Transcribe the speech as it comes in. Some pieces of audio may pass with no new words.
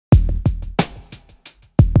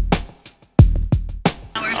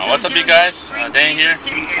What's up, you guys? Dane here.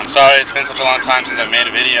 I'm sorry it's been such a long time since I've made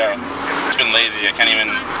a video. It's been lazy. I can't even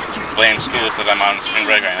blame school because I'm on spring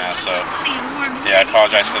break right now. So yeah, I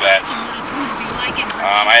apologize for that.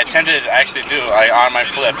 I intended to actually do, on my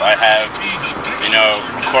flip, I have,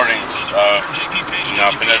 recordings of,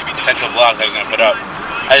 potential vlogs I was going to put up.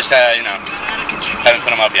 I just haven't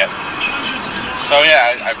put them up yet. So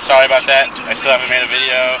yeah, I'm sorry about that. I still haven't made a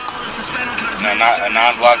video, not a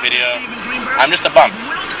non-vlog video. I'm just a bump,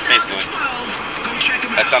 basically.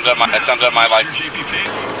 That sums up my life.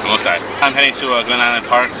 Almost died. I'm heading to Glen Island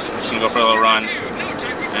Park. Just gonna go for a little run,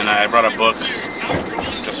 and I brought a book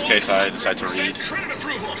just in case I decide to read.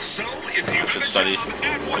 I should study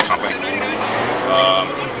or something.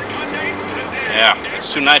 Yeah,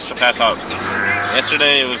 it's too nice to pass out.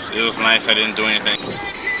 Yesterday it was nice. I didn't do anything.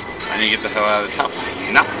 I need to get the hell out of this house.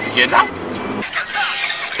 No, get out.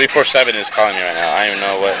 347 is calling me right now. I don't even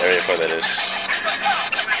know what area code that is.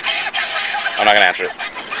 I'm not gonna answer it.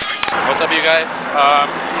 What's up, you guys?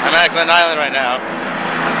 I'm at Glen Island right now,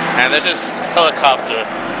 and there's this helicopter.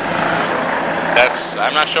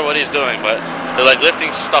 I'm not sure what he's doing, but they're like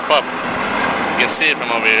lifting stuff up. You can see it from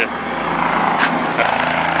over here.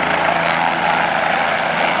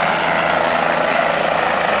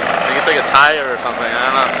 I think it's like a tire or something. I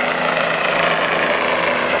don't know.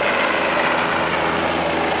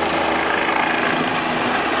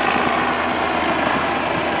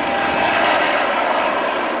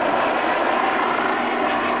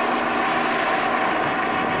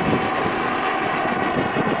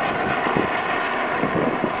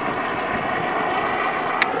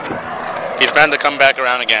 He's bound to come back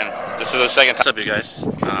around again. This is the second time. What's up, you guys?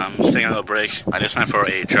 I'm taking a little break. I just went for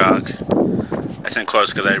a jog. I sent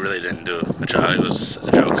quotes because I really didn't do a jog. It was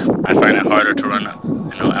a joke. I find it harder to run,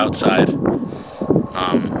 outside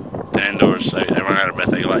than indoors. I run out of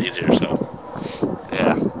breath like a lot easier. So,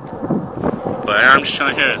 yeah. But I'm just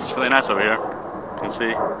chilling here. It's really nice over here. You can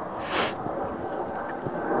see.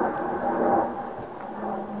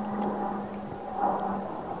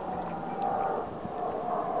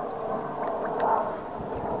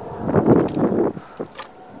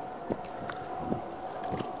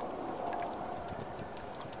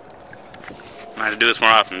 I have to do this more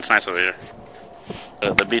often. It's nice over here.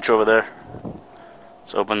 The beach over there.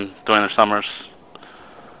 It's open during the summers.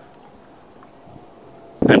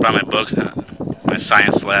 I brought my book, my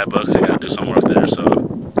science lab book. I gotta do some work there, so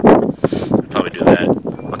I'll probably do that.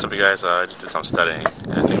 What's up, you guys? I just did some studying.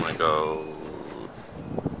 And I think I'm gonna go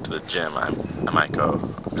to the gym. I might go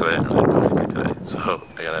because I didn't really do anything today, so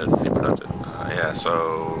I gotta be productive. Yeah,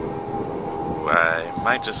 so I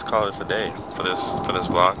might just call this a day for this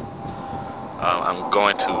vlog. I'm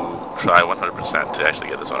going to try 100% to actually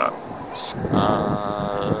get this one up.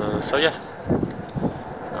 So yeah,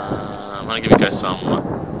 I'm going to give you guys some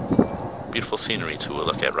beautiful scenery to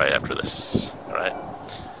look at right after this, alright?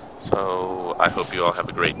 So I hope you all have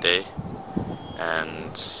a great day, and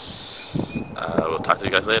we'll talk to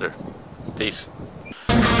you guys later. Peace.